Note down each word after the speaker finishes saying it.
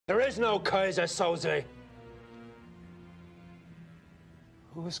There is no Kaiser Söze.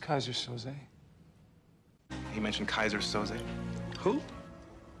 Who is Kaiser Söze? He mentioned Kaiser Söze. Who?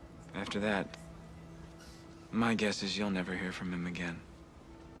 After that, my guess is you'll never hear from him again.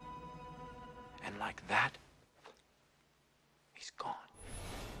 And like that, he's gone.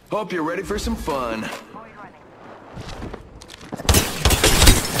 Hope you're ready for some fun.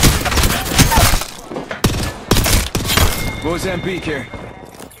 Mozambique here.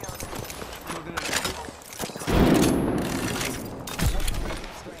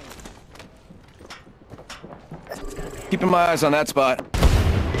 Keeping my eyes on that spot.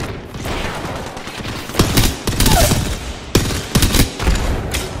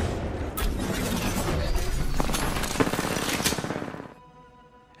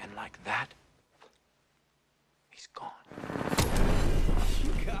 And like that, he's gone.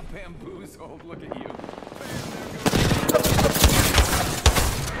 You got bamboozled. Look at you.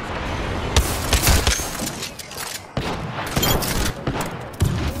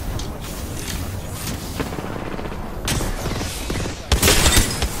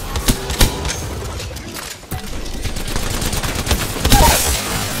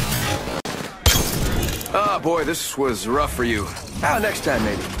 Oh boy, this was rough for you. Next time,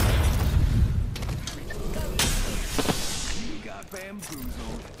 maybe. You got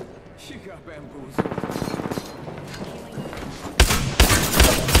bamboozled. You got bamboozled.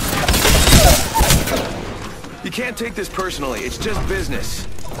 You can't take this personally. It's just business.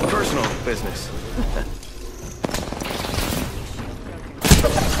 Personal business.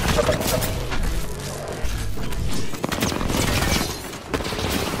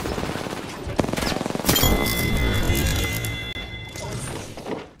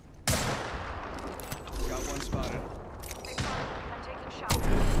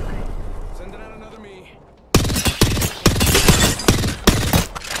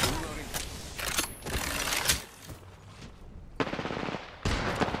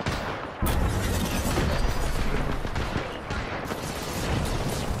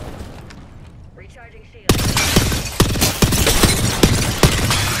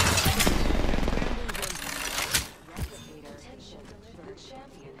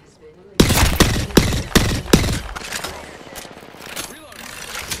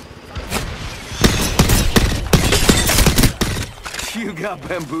 You got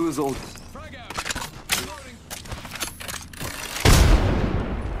bamboozled.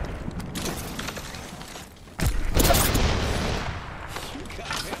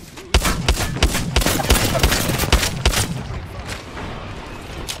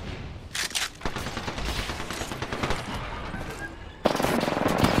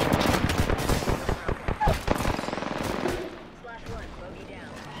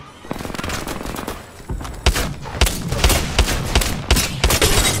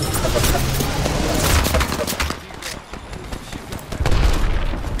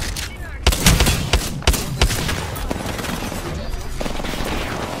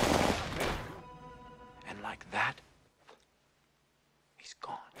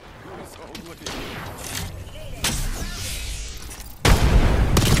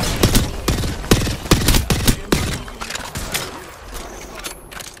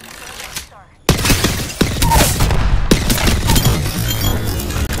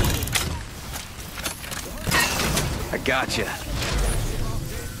 I gotcha.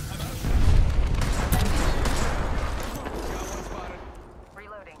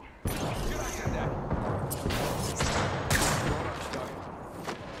 Reloading.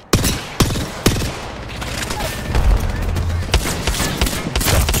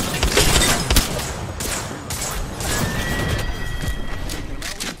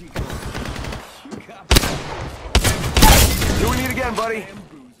 Doing it again, buddy.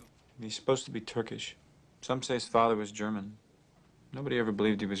 He's supposed to be Turkish. Some say his father was German. Nobody ever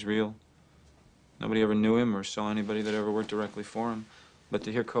believed he was real. Nobody ever knew him or saw anybody that ever worked directly for him. But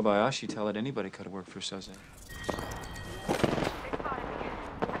to hear Kobayashi tell it, anybody could have worked for Söze.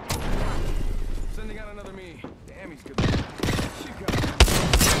 Sending out another me. Damn, he's good.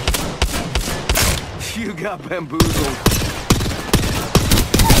 You got bamboozled.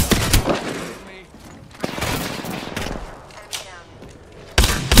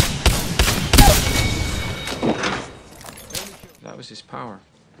 That was his power.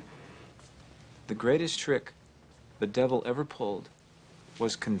 The greatest trick the devil ever pulled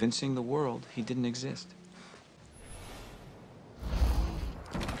was convincing the world he didn't exist.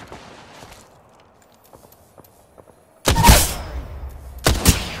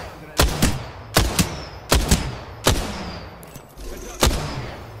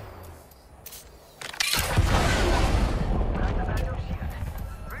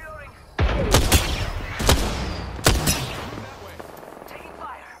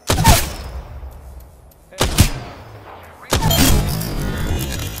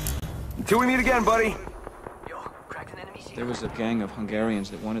 Till we meet again, buddy. There was a gang of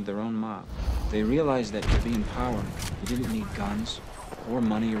Hungarians that wanted their own mob. They realized that to be in power, you didn't need guns, or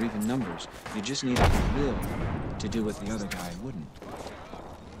money, or even numbers. You just needed the will to do what the other guy wouldn't.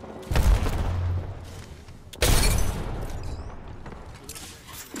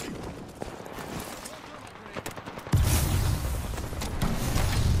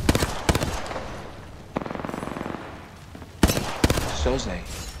 Söze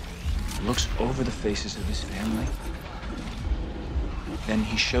looks over the faces of his family. Then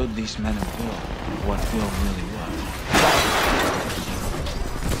he showed these men of will what will really was.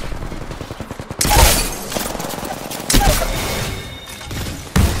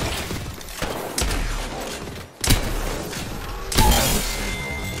 I would say,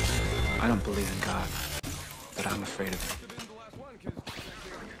 I don't believe in God, but I'm afraid of him.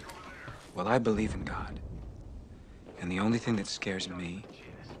 Well, I believe in God. And the only thing that scares me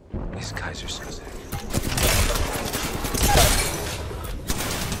is Kaiser Söze.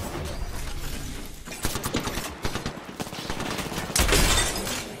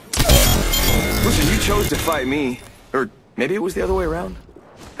 Listen, you chose to fight me. Or maybe it was the other way around.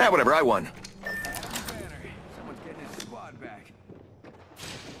 Whatever, I won. Someone's getting his squad back.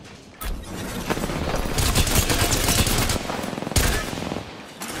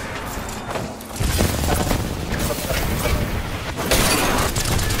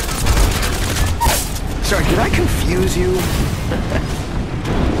 Sorry, did I confuse you?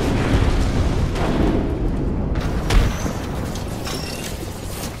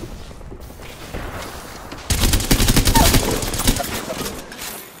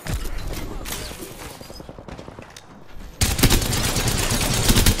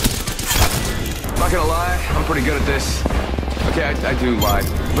 Not gonna lie, I'm pretty good at this. Okay, I do lie,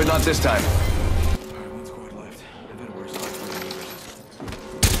 but not this time. Alright, one squad left. I've had worse luck with my shield's recharged.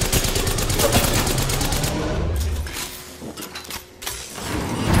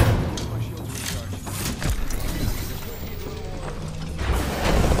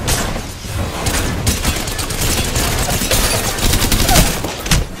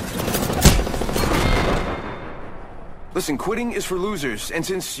 Listen, quitting is for losers, and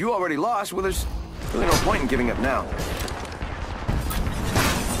since you already lost, well, there's really no point in giving up now.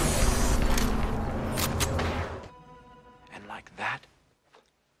 And like that,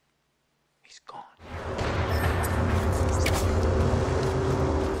 he's gone.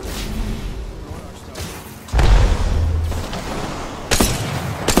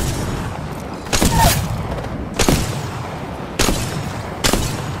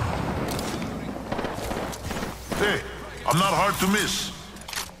 Hey, I'm not hard to miss.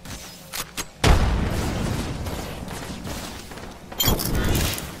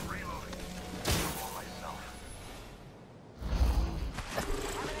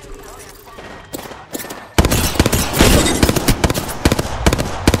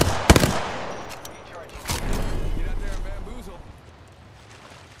 Get out there and bamboozle.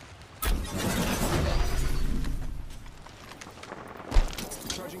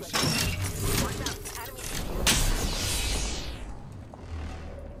 Charging shield.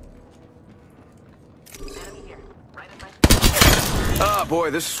 Ah, boy,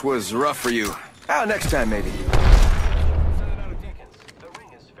 this was rough for you. Next time, maybe. Send it out of deacons. The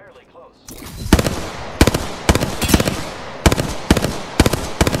ring is fairly close.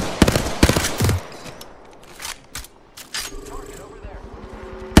 Target over there.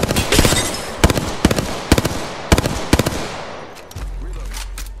 Reloading.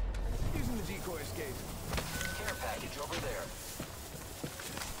 Using the decoy escape. Care package over there.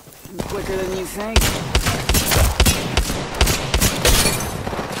 Quicker than you think.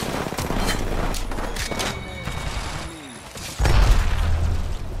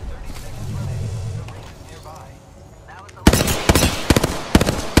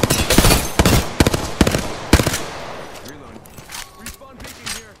 Reloading. Respawn peeking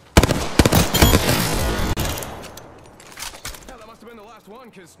here. Yeah, that must have been the last one,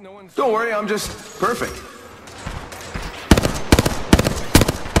 because no one's... Don't worry, I'm just perfect.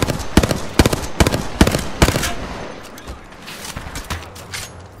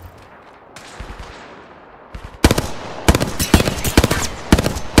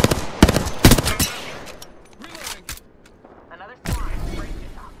 Reloading.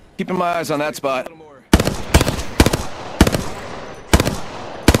 Keeping my eyes on that A spot. little more.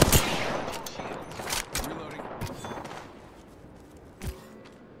 Reloading.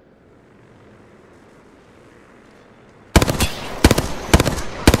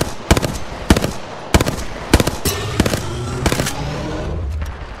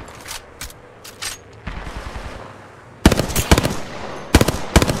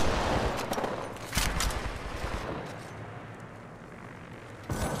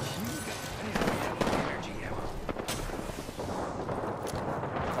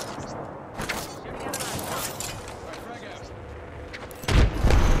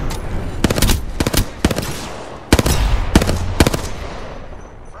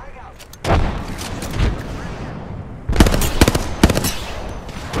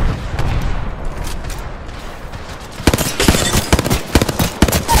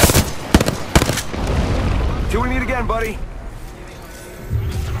 buddy.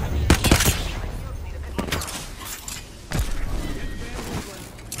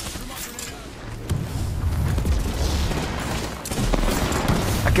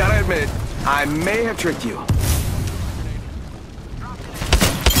 I gotta admit, I may have tricked you.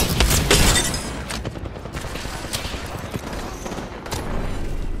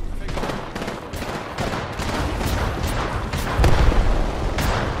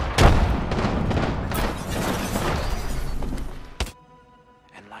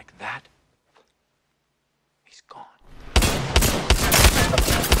 And like that, he's gone.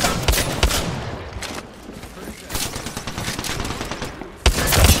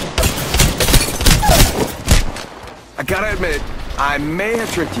 I gotta admit, I may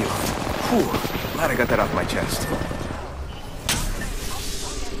have tricked you. Whew, glad I got that off my chest.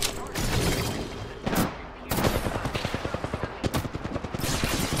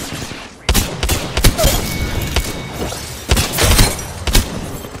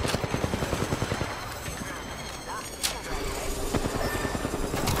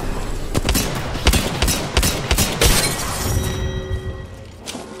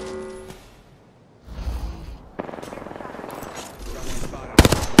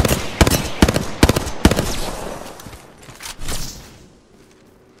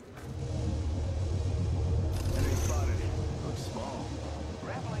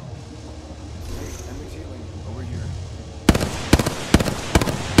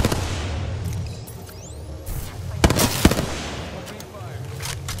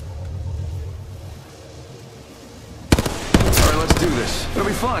 Do this. It'll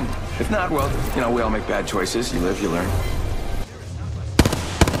be fun. If not, well, you know, we all make bad choices. You live, you learn.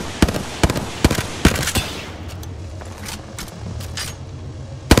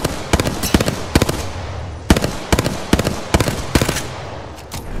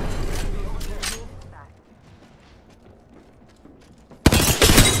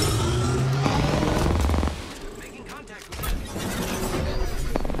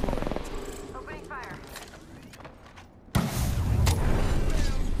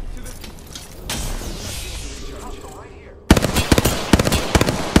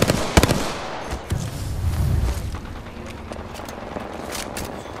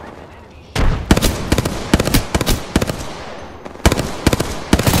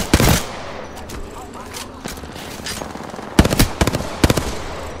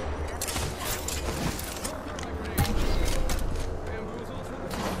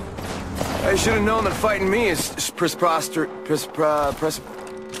 I should have known that fighting me is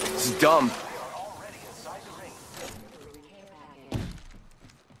this is dumb.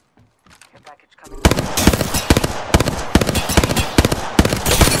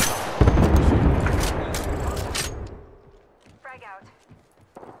 Frag out.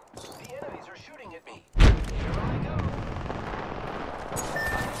 The enemies are shooting at me.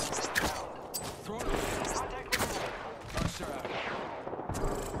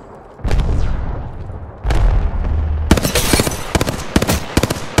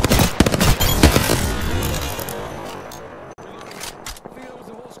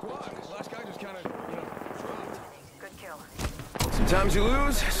 Sometimes you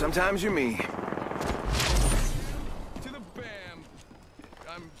lose, sometimes you're me. To the bam.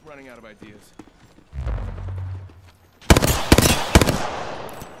 I'm running out of ideas.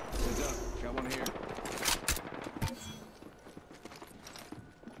 Heads up. Got one here.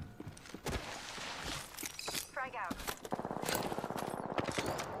 Frag out.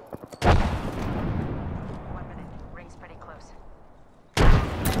 1 minute. Ring's pretty close.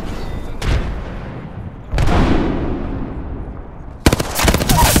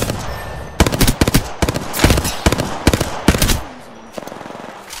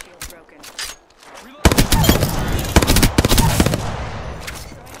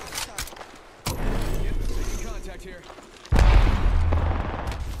 Here.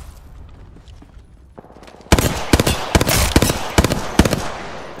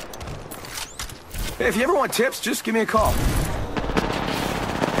 Hey, if you ever want tips, just give me a call.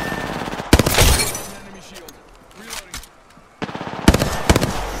 Enemy shield. Reloading.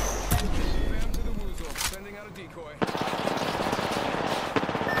 Bam to the woozle. Sending out a decoy.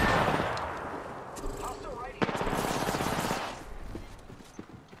 Hostile right here.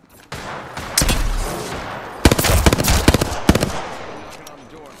 Knocking on the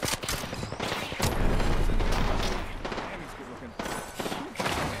door. Damn, he's good looking.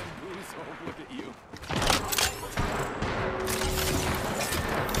 Look at you.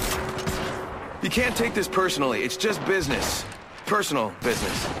 You can't take this personally. It's just business. Personal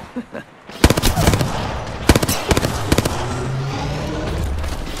business.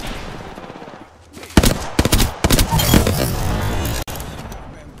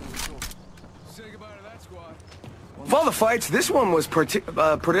 Of all the fights, this one was This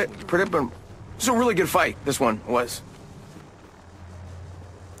was a really good fight, this one was.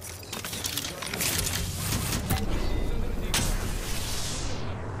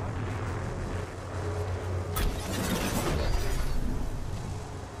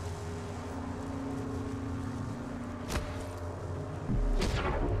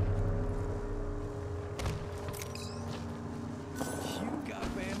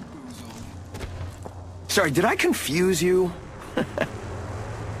 Sorry, did I confuse you?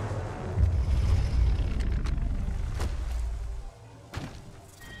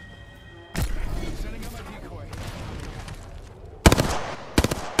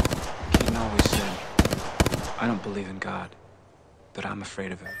 Keaton always said, I don't believe in God, but I'm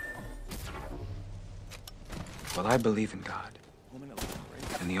afraid of him. Well, I believe in God.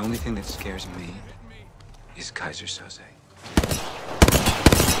 And the only thing that scares me is Kaiser Söze.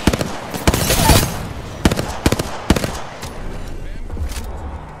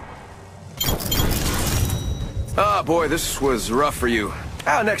 Oh boy, this was rough for you.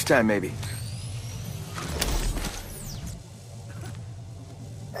 Next time maybe.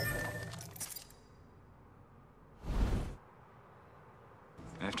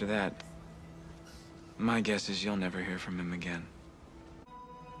 After that, my guess is you'll never hear from him again.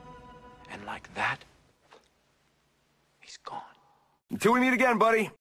 And like that, he's gone. Until we meet again, buddy.